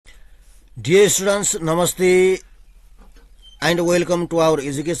Dear students, Namaste and welcome to our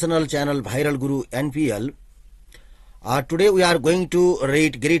educational channel Viral Guru NPL. Today we are going to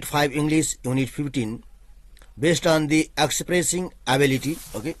read Grade 5 English Unit 15 based on the expressing ability.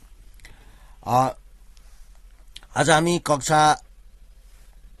 Okay. आज हामी कक्षा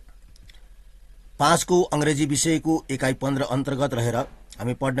 5 को अंग्रेजी विषयको एकाइ 15 अन्तर्गत रहेर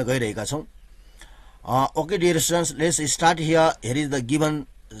हामी पढ्न गइरहेका छौं. Okay dear students, let's start here. Here is the given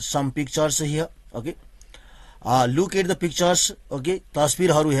some pictures here. Okay. Look at the pictures. Okay.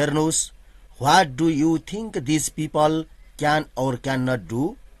 तस्बिरहरू हेर्नुहोस्. What do you think these people can or cannot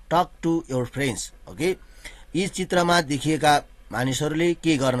do? Talk to your friends. Okay. यी चित्रमा देखिएका मानिसहरूले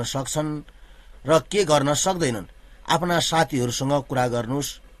के गर्न सक्छन् र के गर्न सक्दैनन् आफ्ना साथीहरूसँग कुरा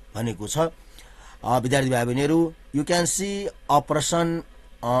गर्नुस् भनेको छ. विद्यार्थी भाइ बहिनीहरू, you can see a person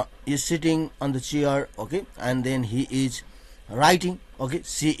is sitting on the chair. Okay. And then he is writing. Okay.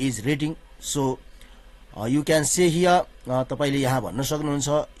 She is reading. So you can say here, तपाईले यहाँ भन्न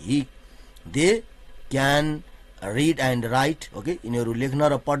सक्नुहुन्छ, they can read and write. Okay. यिनीहरू लेख्न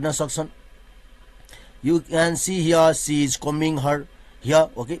र पढ्न सक्छन्. You can see here she is combing her hair.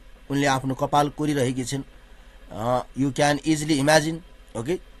 Okay. उनले आफ्नो कपाल कोरिरहेकी छिन्. You can easily imagine.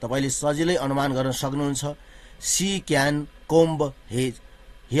 Okay. तपाईले सजिलै अनुमान गर्न सक्नुहुन्छ. She can comb his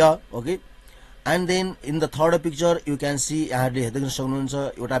hair. Okay. And then in the third picture you can see, यहाँले हेर्न सक्नुहुन्छ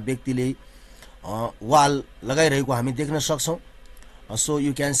एउटा व्यक्तिले wall लगाइरहेको हामी देख्न सक्छौं. So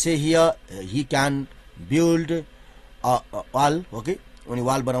you can say here he can build a wall. Okay. उनी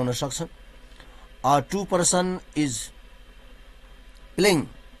wall बनाउन सक्छन्. Two person is playing.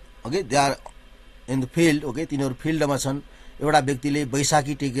 Okay. They are in the field. Okay. तिनीहरु फिल्डमा छन्. एउटा व्यक्तिले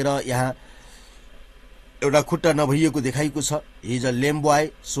बैसाखी टेकेर यहाँ एउटा खुट्टा नभइएको देखाइएको छ. He is a lame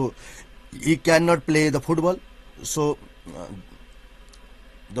boy, so he cannot play the football. So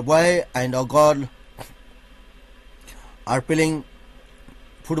the boy and a girl are playing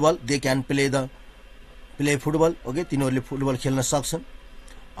football. They can play football. Okay. तिनीहरुले football खेल्न सक्छन्.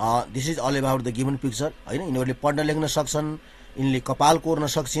 This is all about the given picture. हैन, यिनीहरुले पढ्न लेख्न सक्छन्, यिनले कपाल कोर्न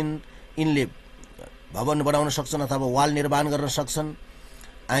सक्छिन्, यिनले भवन बनाउन सक्छन् अथवा वाल निर्माण गर्न सक्छन्.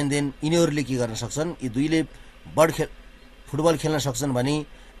 एन्ड देन यिनीहरुले के गर्न सक्छन्, यी दुईले फुटबल खेल्न सक्छन् भने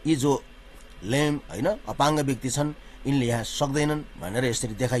यी जो लेम हैन अपाङ्ग व्यक्ति छन् यिनले यहाँ सक्दैनन् भनेर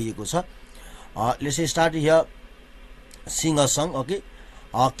यसरी देखाइएको छ. Let's start here. Sing a song. Okay.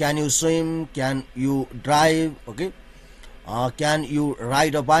 Can you swim? Can you drive? Okay. Can you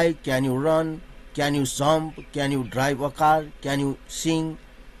ride a bike? Can you run? Can you jump? Can you drive a car? Can you sing?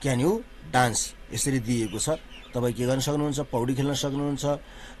 Can you dance? यसरी दिएको छ. तपाई के गर्न सक्नुहुन्छ? पौडी खेल्न सक्नुहुन्छ,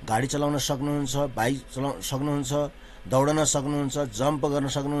 गाडी चलाउन सक्नुहुन्छ, बाइक चलाउन सक्नुहुन्छ, दौड्न सक्नुहुन्छ, जम्प गर्न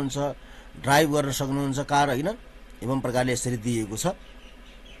सक्नुहुन्छ, ड्राइभ गर्न सक्नुहुन्छ, कार हैन, एवं प्रकारले यसरी दिएको छ.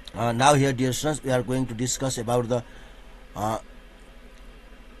 Now here dear students, we are going to discuss about the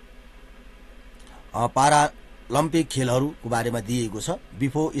Paralympic खेलहरुको बारेमा दिएको छ.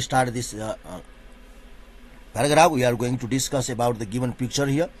 Before start this paragraph, we are going to discuss about the given picture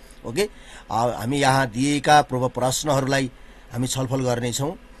here. Okay. हामी यहाँ दिएका पूर्व प्रश्नहरुलाई हामी छलफल गर्ने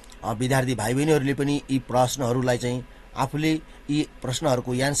छौं. विद्यार्थी भाइ बहिनीहरुले पनि यी प्रश्नहरुलाई चाहिँ आफूले यी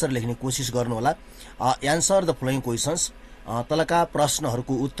प्रश्नहरुको आन्सर लेख्ने कोसिस गर्नु होला. Answer the following questions. तलका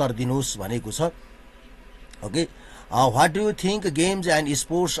प्रश्नहरुको उत्तर दिनुहोस् भनेको छ. Okay. What do you think games and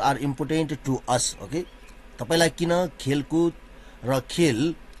sports are important to us? Okay. तपाईलाई किन खेलकुद र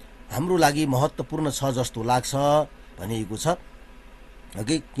खेल हाम्रो लागि महत्त्वपूर्ण छ जस्तो लाग्छ भनेको छ.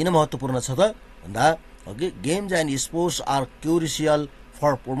 Okay. किन महत्त्वपूर्ण छ त भन्दा, okay, games and sports are crucial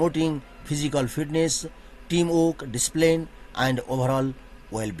for promoting physical fitness, teamwork, discipline and overall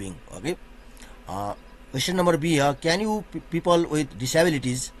well-being. Okay. Question number B here. Can you people with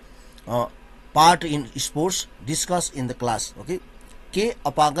disabilities part in sports? Discuss in the class. Okay. के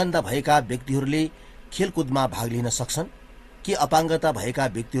अपाङ्गता भएका व्यक्तिहरूले खेलकुदमा भाग लिन सक्छन्? के अपाङ्गता भएका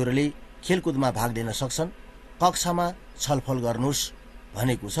व्यक्तिहरूले खेलकुदमा भाग लिन सक्छन्? कक्षामा छलफल गर्नुस्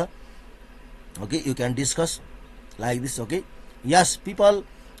भनेको छ. Okay. You can discuss like this. Okay. Yes, people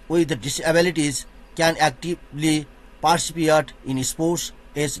with disabilities can actively participate in sports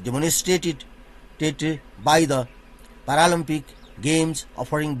as demonstrated by the Paralympic Games,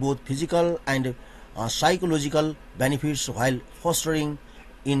 offering both physical and psychological benefits while fostering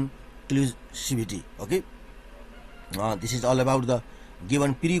inclusivity. Okay. This is all about the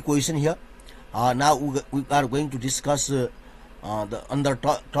given pre-question here. Now we are going to discuss the under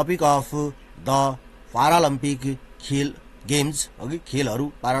topic of the Paralympic games. Okay.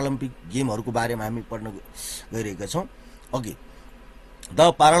 खेलहरु Paralympic गेमहरुको बारेमा हामी पढ्न गइरहेका छौं. Okay.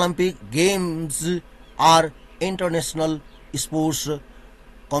 The Paralympic Games are international sports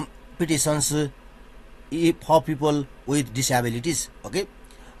competitions for people with disabilities okay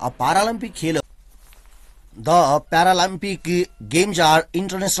पारालम्पिक खेल The Paralympic Games are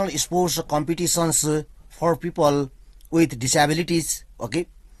international sports competitions for people with disabilities. Okay.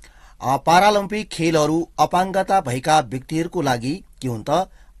 पारालम्पिक खेलहरू अपाङ्गता भएका व्यक्तिहरूको लागि के हुन् त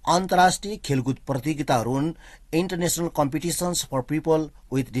अन्तर्राष्ट्रिय खेलकुद प्रतियोगिताहरू हुन् international competitions for people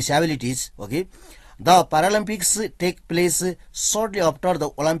with disabilities okay the Paralympics take place shortly after the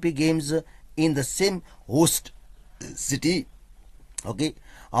Olympic Games in the same host city. Okay.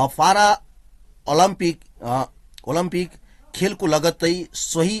 पारा ओलम्पिक खेलको लगत्तै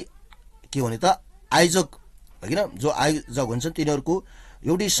सोही के हुने त आयोजक हैन जो आयोजक हुन्छन् तिनीहरूको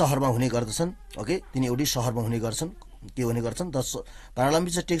एउटै शहरमा हुने गर्दछन् ओके तिनी एउटै शहरमा हुने गर्छन् के हुने गर्छन् the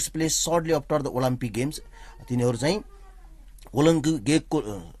प्यारालम्पिक्स takes place certainly after the Olympic games तिनीहरू चाहिँ ओलम्पिक गेमको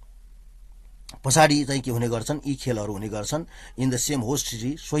पछाडि चाहिँ के हुने गर्छन् यी खेलहरू हुने गर्छन् in the same host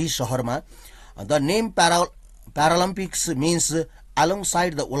city सोही शहरमा the name प्यारालम्पिक्स means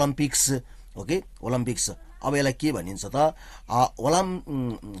अलोङसाइड the Olympics okay Olympics अब यसलाई के भनिन्छ त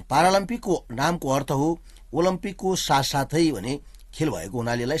प्यारालम्पिकको नामको अर्थ हो ओलम्पिकको साथसाथै भने खेल भएको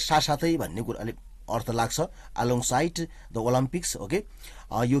हुनाले यसलाई साथसाथै भन्ने कुराले अर्थ लाग्छ अलोङसाइड द ओलम्पिक्स ओके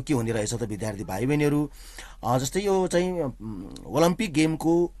यो के हुने रहेछ त विद्यार्थी भाइ बहिनीहरू जस्तै यो चाहिँ ओलम्पिक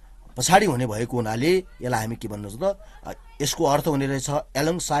गेमको पछाडि हुने भएको हुनाले यसलाई हामी के भन्नुहुन्छ त यसको अर्थ हुने रहेछ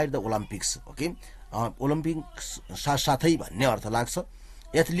अलोङसाइड द ओलम्पिक्स ओके ओलम्पिक साथसाथै भन्ने अर्थ लाग्छ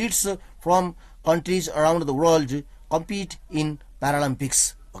athletes from countries around the world compete in प्यारालम्पिक्स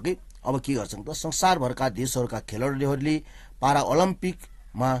okay अब के गर्छन् त संसारभरका देशहरूका खेलाडीहरूले पारा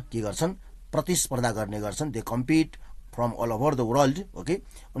ओलम्पिकमा के गर्छन् प्रतिस्पर्धा गर्ने गर्छन् they compete from all over the world okay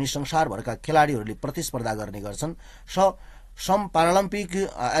उनी संसारभरका खेलाडीहरूले प्रतिस्पर्धा गर्ने गर्छन् some प्यारालम्पिक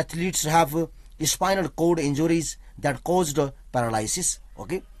athletes have spinal code injuries that caused paralysis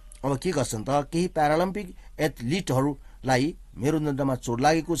okay अब के गर्छन् त केही प्यारालम्पिक एथलिटहरूलाई मेरुदण्डमा चोट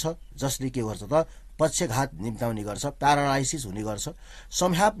लागेको छ जसले के गर्छ त पक्षघात निम्ताउने गर्छ प्यारालाइसिस हुने गर्छ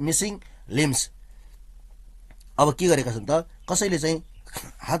सम ह्याभ मिसिङ लिम्स अब के गरेका छन् त कसैले चाहिँ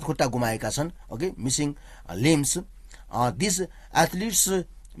हात खुट्टा गुमाएका छन् okay missing limbs this athletes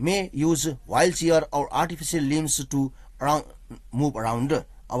may use while chair और artificial limbs to move around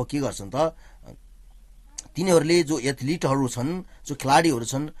अब के गर्छन् त तिनीहरूले जो एथलिटहरू छन् जो खेलाडीहरू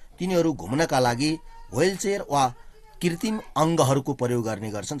छन् तिनीहरू घुम्नका लागि व्हील चेयर वा कृत्रिम अङ्गहरूको प्रयोग गर्ने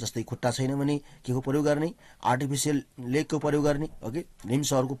गर्छन् जस्तै खुट्टा छैन भने के को प्रयोग गर्ने आर्टिफिशियल लेगको प्रयोग गर्ने ओके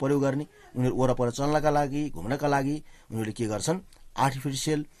लिम्सहरूको प्रयोग गर्ने उनीहरू वरपर चल्नका लागि घुम्नका लागि उनीहरूले के गर्छन्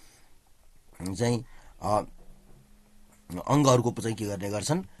आर्टिफिशियल चाहिँ अङ्गहरूको चाहिँ के गर्ने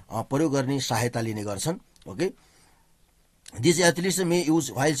गर्छन् प्रयोग गर्ने सहायता लिने गर्छन् okay These athletes may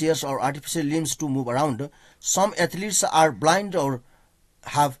use wheelchairs or artificial limbs to move around. Some athletes are blind or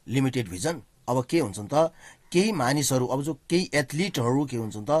have limited vision. अब के हुन्छन् त केही मानिसहरू अब जो केही एथलिटहरू के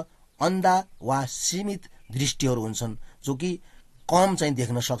हुन्छन् त अन्धा वा सीमित दृष्टिहरू हुन्छन् जो कि कम चाहिँ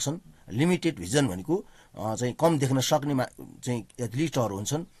देख्न सक्छन् लिमिटेड भिजन भनेको चाहिँ कम देख्न सक्ने चाहिँ एथलिटहरू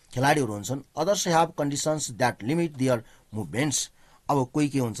हुन्छन् खेलाडीहरू हुन्छन् others have conditions that limit there movements अब कोही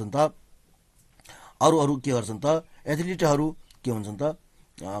के हुन्छन् त अरू के गर्छन् त एथलिटहरू के हुन्छन् त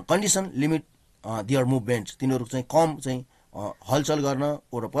कन्डिसन लिमिट देयर मुभमेन्ट तिनीहरू चाहिँ कम चाहिँ हलचल गर्न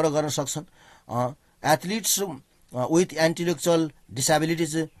वरपर गर्न सक्छन् athletes with intellectual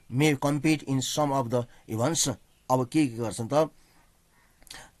disabilities may compete in some of the events अब के गर्छन् त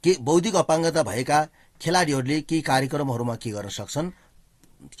के बौद्धिक अपाङ्गता भएका खेलाडीहरूले केही कार्यक्रमहरूमा के गर्न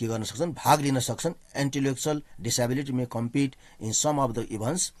सक्छन् भाग लिन सक्छन् intellectual disability may compete in some of the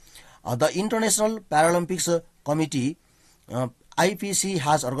events The International Paralympics Committee IPC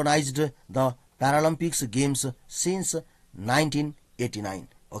has organized the Paralympics Games since 1989.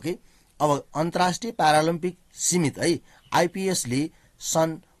 Okay. अब अन्तर्राष्ट्रिय प्यारालम्पिक सीमित है आइपीएस ले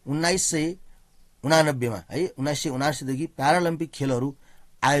सन् 1989 मा है 1979 देखि प्यारालम्पिक खेलहरू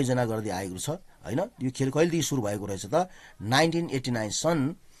आयोजना गर्दै आएको छ हैन यो खेल कहिलेदेखि सुरु भएको रहेछ त 1989 सन्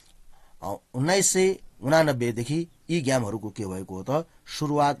 1989 देखि यी गेमहरूको के भएको हो त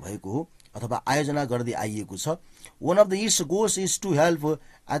सुरुवात भएको हो अथवा आयोजना गर्दै आइएको छ one of the its goals is to help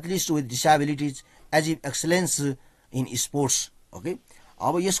athletes with disabilities achieve excellence in sports okay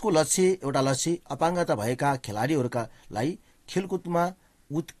अब यसको एउटा लक्ष्य अपाङ्गता भएका खेलाडीहरूका लागि खेलकुदमा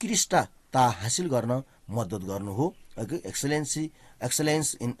उत्कृष्टता हासिल गर्न मद्दत गर्नु हो okay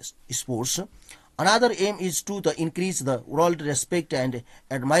excellence in sports another aim is to increase the world respect and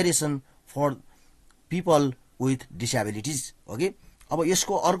admiration for people with disabilities okay अब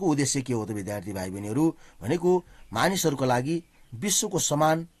यसको अर्को उद्देश्य के हो त विद्यार्थी भाइ बहिनीहरू भनेको मानिसहरूको लागि विश्वको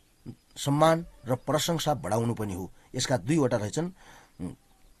सम्मान र प्रशंसा बढाउनु पनि हो यसका दुईवटा रहेछन्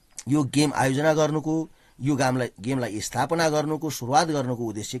यो गेम आयोजना गर्नुको, यो गेमलाई स्थापना गर्नुको, सुरुवात गर्नुको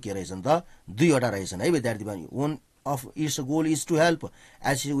उद्देश्य के रहेछन् त? दुईवटा रहेछन् है विद्यार्थी बहिनी। one of its goal is to help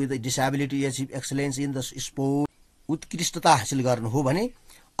achieve with disability achieve excellence in the sport, उत्कृष्टता हासिल गर्नु हो भने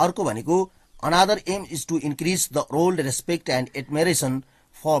अर्को भनेको another aim is to increase the role respect and admiration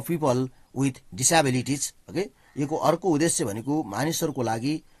for people with disabilities, okay. यसको अर्को उद्देश्य भनेको मानिसहरूको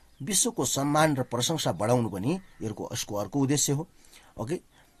लागि विश्वको सम्मान र प्रशंसा बढाउनु पनि यसको अर्को उद्देश्य हो, okay.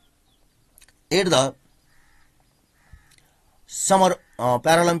 At the Summer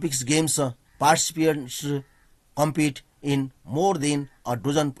Paralympics Games, participants compete in more than a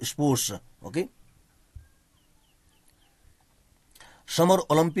dozen sports, okay. Summer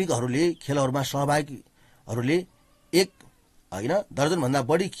ओलम्पिकहरूले खेलहरूमा सहभागीहरूले एक हैन दर्जनभन्दा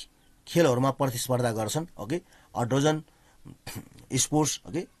बढी खेलहरूमा प्रतिस्पर्धा गर्छन्, okay. A dozen sports,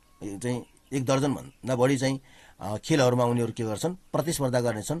 okay, चाहिँ एक दर्जनभन्दा बढी चाहिँ खेलहरूमा उनीहरू के गर्छन्? प्रतिस्पर्धा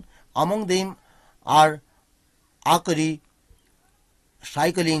गर्नेछन्। Among them are archery,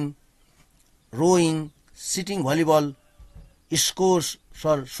 cycling, rowing, sitting volleyball, scores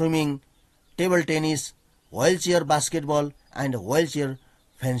sir swimming, table tennis, wheel chair basketball and wheel chair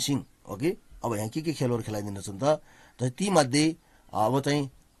fencing, okay. अब यहाँ के खेलहरू खेलाइदिन्छन् त? ती मध्ये अब चाहिँ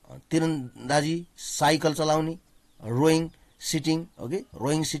तीरन्दाजी, साइकल चलाउने, rowing sitting, okay,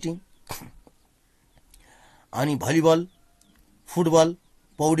 rowing sitting, अनि भलिबल, फुटबल,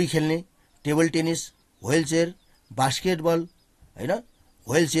 पौडी खेल्ने, table tennis, wheel chair basketball हैन,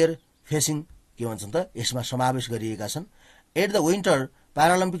 व्हील चेयर फेसिङ के भन्छन् त? यसमा समावेश गरिएका छन्। At the winter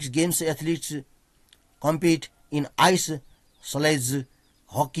प्यारालम्पिक्स games athletes compete in ice sledge,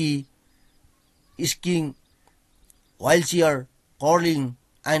 hockey, skiing, wheel chair, curling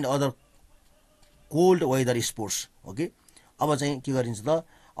and other cold weather sports, okay. अब चाहिँ के गरिन्छ त?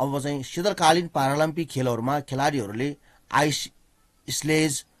 अब चाहिँ शीतलकालीन प्यारालम्पिक खेलहरूमा खेलाडीहरूले ice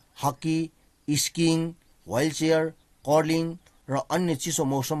sledge, hockey, skiing, wheel chair, curling र अन्य चिसो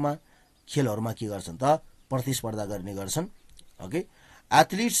मौसममा खेलहरूमा के गर्छन् त? प्रतिस्पर्धा गर्ने गर्छन्, okay.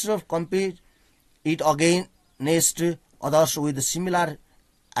 Athletes compete it against others with similar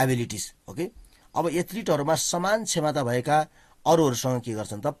abilities, okay. अब एथलिटहरूमा समान क्षमता भएका अरूहरूसँग के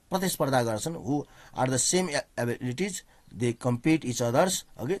गर्छन् त? प्रतिस्पर्धा गर्छन्। हु are the same abilities they compete each others,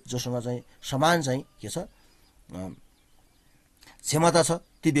 okay. जोसँग चाहिँ समान चाहिँ के छ? क्षमता छ,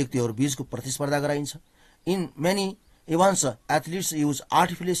 ती व्यक्तिहरू बीचको प्रतिस्पर्धा गराइन्छ। In many events athletes use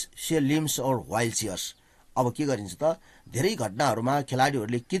artificial limbs और व्हील चेयर्स। अब के गरिन्छ त? धेरै घटनाहरूमा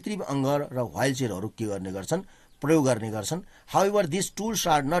खेलाडीहरूले कृत्रिम अङ्ग र व्हील चेयरहरू के गर्ने गर्छन्? प्रयोग गर्ने गर्छन्। However this tools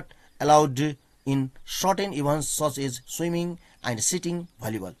are not allowed in certain events such as swimming and sitting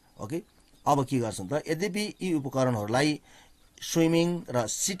volleyball, okay. अब के गर्छन् त? यद्यपि यी उपकरणहरूलाई स्विमिङ र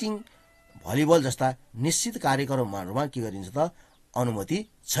सिटिङ भलिबल जस्ता निश्चित कार्यक्रमहरूमा के गरिन्छ त? अनुमति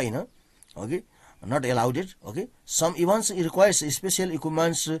छैन, okay, not allowed, okay. Some events requires special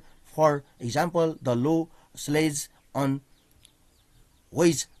equipments, for example the low sledge on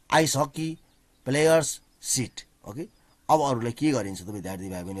which ice hockey players seat, okay. अब अरूलाई के गरिन्छ त विद्यार्थी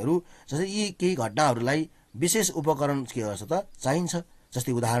भाइ बहिनीहरू? जस्तै यी केही घटनाहरूलाई विशेष उपकरण के गर्छ त? चाहिन्छ।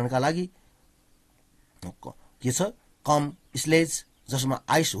 जस्तै उदाहरणका लागि के छ? कम स्लेज, जसमा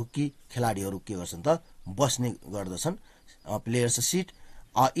आइस हकी खेलाडीहरू के गर्छन् त? बस्ने गर्दछन्, players seat.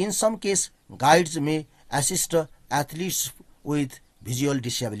 In some case guides may assist athletes with visual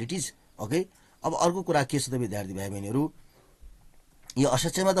disabilities, okay. अब अर्को कुरा के छ त विद्यार्थी भाइ बहिनीहरू? यो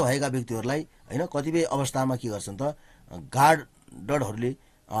असक्षमता भएका व्यक्तिहरूलाई हैन कतिपय अवस्थामा के गर्छन् त? गार्डहरूले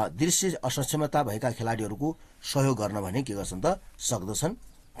दृश्य असक्षमता भएका खेलाडीहरूको सहयोग गर्न भने के गर्छन् त? सक्दछन्।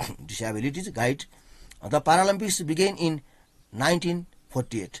 Disabilities guide. The प्यारालम्पिक्स began in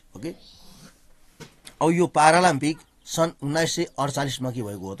 1948, okay. अब यो प्यारालम्पिक सन् 1948 मा के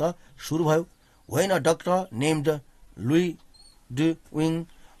भएको हो त? सुरु भयो। व्हेन अ डक्टर नेम्ड लुई ड wing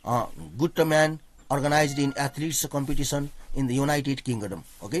गुटम्यान अर्गनाइज्ड in athletes competition in the United kingdom,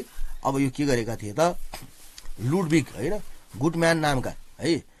 okay. अब यो के गरेका थिए त? लुडविग हैन गुडम्यान नामका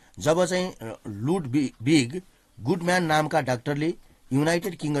है, जब चाहिँ लुडविग गुडम्यान नामका डाक्टरले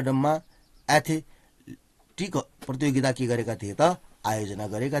युनाइटेड किङडममा एथलेटिक प्रतियोगिता के गरेका थिए त? आयोजना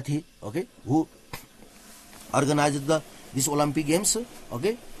गरेका थिए, okay. Who अर्गनाइज्ड the this Olympic games,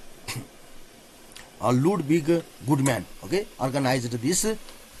 okay. Ludwig Goodman, okay, अर्गनाइज्ड this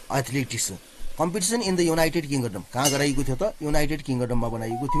athletics competition in the United kingdom. कहाँ गराइएको थियो त? युनाइटेड किङडममा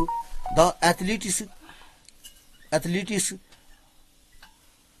बनाइएको थियो। The athletics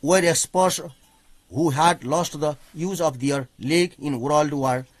were experts who had lost the use of their leg in world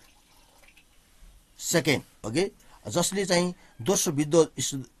war second, okay. जसले चाहिँ दोस्रो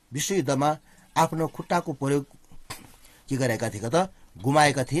विश्वयुद्धमा आफ्नो खुट्टाको प्रयोग के गरेका थिए त?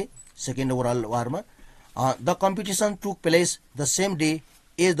 गुमाएका थिए second world वारमा। The competition took place the same day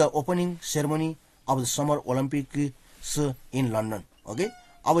as the opening ceremony of the summer Olympics in London. Okay,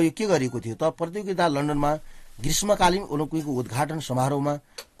 अब यो के गरेको थियो त, प्रतियोगिता लन्डनमा ग्रीष्मकालीन ओलम्पिकको उद्घाटन समारोहमा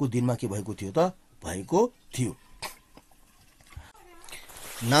को दिनमा के भएको थियो त, भएको थियो।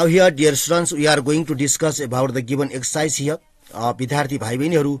 Now here dear students we are going to discuss about the given exercise here. विद्यार्थी भाइ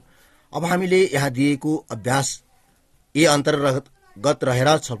बहिनीहरू, अब हामीले यहाँ दिएको अभ्यास ए अन्तर्गत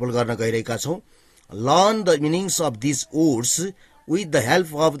रहेर छलफल गर्न गइरहेका छौं। Learn the meanings of these words with the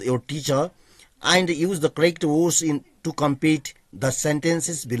help of your teacher and use the correct words to complete the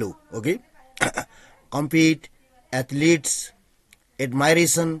sentences below. Okay. Compete, athletes,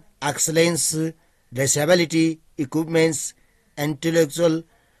 admiration, excellence, disability, equipments, intellectual,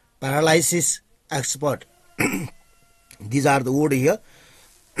 paralysis, expert. These are the words here.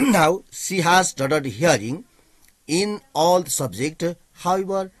 Now, she has studied hearing in all subject.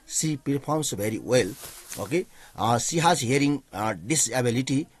 However, she performs very well. Okay. She has hearing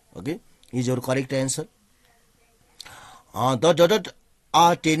disability. Okay. Is your correct answer. The judges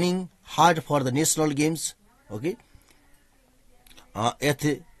are training hard for the national games. Okay.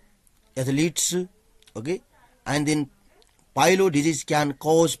 Athletes. Okay. And then pilo disease can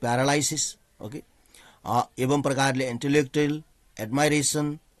cause paralysis. Okay, एवं प्रकारले intellectual,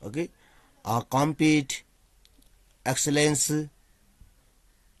 एडमाइरेसन, okay, compete, excellence,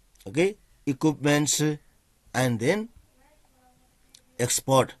 okay, equipments and then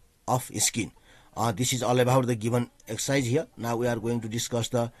expert of skin. This is all about the given exercise here. Now we are going to discuss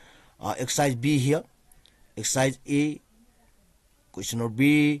the exercise B here. Exercise A, question number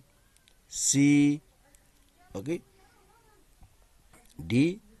B, C, okay,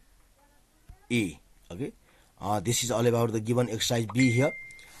 D, E. Okay, this is all about the given exercise B here.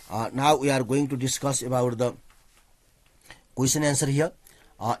 Now we are going to discuss about the question answer here.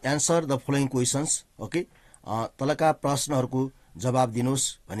 Answer the following questions. Okay, तलका प्रश्नहरूको जवाब दिनुस्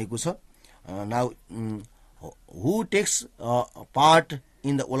भनेको छ। Now who takes part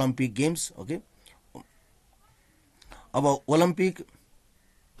in the Olympic games? Okay, अब Olympic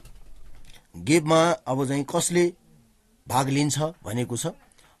गेममा अब चाहिँ कसले भाग लिन्छ भनेको छ।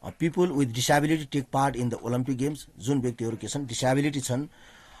 People with disability take part in the Olympic games. जुन व्यक्तिहरू के छन्, डिसेबिलिटी छन्,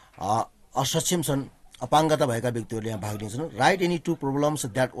 असक्षम छन्, अपाङ्गता भएका व्यक्तिहरूले यहाँ भाग लिन्छन्। Right any two problems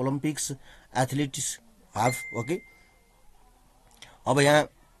that Olympics athletics हाभ। Okay, अब यहाँ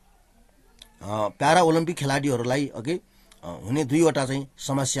प्यारा ओलम्पिक खेलाडीहरूलाई ओके हुने दुईवटा चाहिँ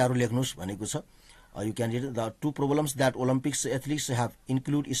समस्याहरू लेख्नुस् भनेको छ। You can read the two problems that Olympics athletes have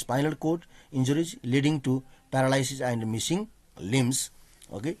include spinal cord injuries leading to paralysis and missing limbs.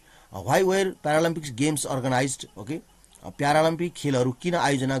 Okay, why were Paralympic games organized? Okay, Paralympic खेलहरू किन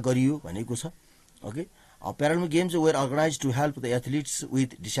आयोजना गरियो भनेको छ। Okay, Paralympic games were organized to help the athletes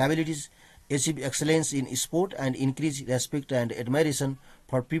with disabilities achieve excellence in sport and increase respect and admiration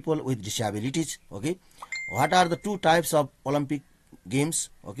for people with disabilities. Okay, what are the two types of Olympic games?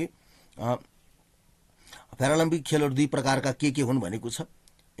 Okay, Paralympic खेलहरू दुई प्रकारका के हुन् भनेको छ।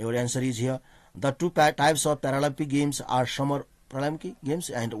 Your answer is here. The two types of Paralympic games are summer Paralympic games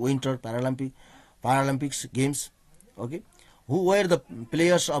and winter Paralympics games. Okay, who were the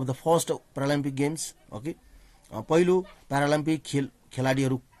players of the first Paralympic games? Okay, पहिलो Paralympic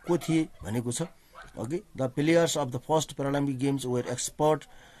खेलाडीहरू को थिए भनेको छ। Okay, the players of the first Paralympic games were experts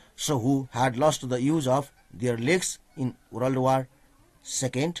who had lost the use of their legs in World War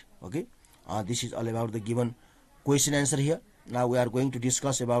II. Okay, this is all about the given question answer here. Now we are going to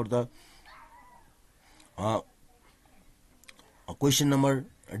discuss about the question number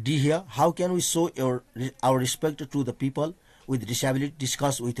D here. How can we show our respect to the people with disability?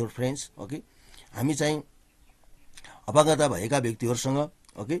 Discuss with your friends. Okay, हामी चाहिँ अपाङ्गता भएका व्यक्तिहरूसँग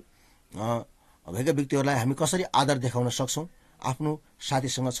okay भएका व्यक्तिहरूलाई हामी कसरी आदर देखाउन सक्छौं, आफ्नो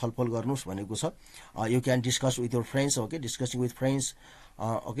साथीसँग छलफल गर्नुस् भनेको छ। You can discuss with your friends. Okay, discussing with friends.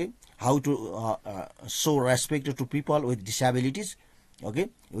 Okay, how to show respect to people with disabilities. Okay,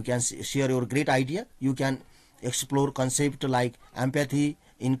 you can share your great idea. You can explore concepts like empathy,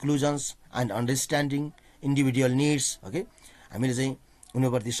 inclusions and understanding individual needs. Okay, हामीले चाहिँ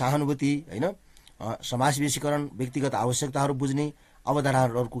उनीप्रति सहानुभूति हैन समावेशीकरण व्यक्तिगत आवश्यकताहरू बुझ्ने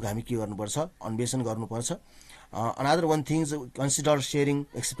अवधारणाहरूको हामी के गर्नुपर्छ, अन्वेषण गर्नुपर्छ। Another one thing is consider sharing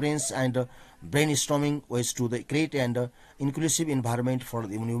experience and brainstorming ways to the create and inclusive environment for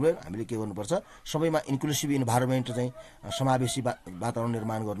the human. हामीले के गर्नुपर्छ, सबैमा इन्क्लुसिभ इन्भाइरोमेन्ट चाहिँ समावेशी वातावरण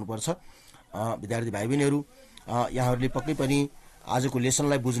निर्माण गर्नुपर्छ। विद्यार्थी भाइ बहिनीहरू, यहाँहरूले पक्कै पनि आजको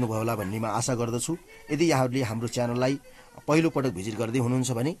लेसनलाई बुझ्नुभयो होला भन्ने म आशा गर्दछु। यदि यहाँहरूले हाम्रो च्यानललाई पहिलो पटक भिजिट गर्दै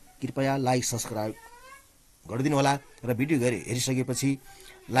हुनुहुन्छ भने कृपया लाइक, सब्स्क्राइब गरिदिनु होला र भिडियो हेरिसकेपछि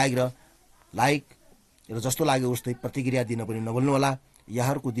लाइक र जस्तो लाग्यो उस्तै प्रतिक्रिया दिन पनि नभुल्नु होला।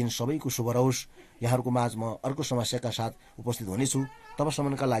 यहाँहरूको दिन सबैको शुभ रहोस्। यहाँहरूको माझ म अर्को समस्याका साथ उपस्थित हुनेछु।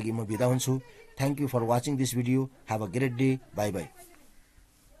 तबसम्मका लागि म बिदा हुन्छु। Thank you for watching this video. Have a great day. By by.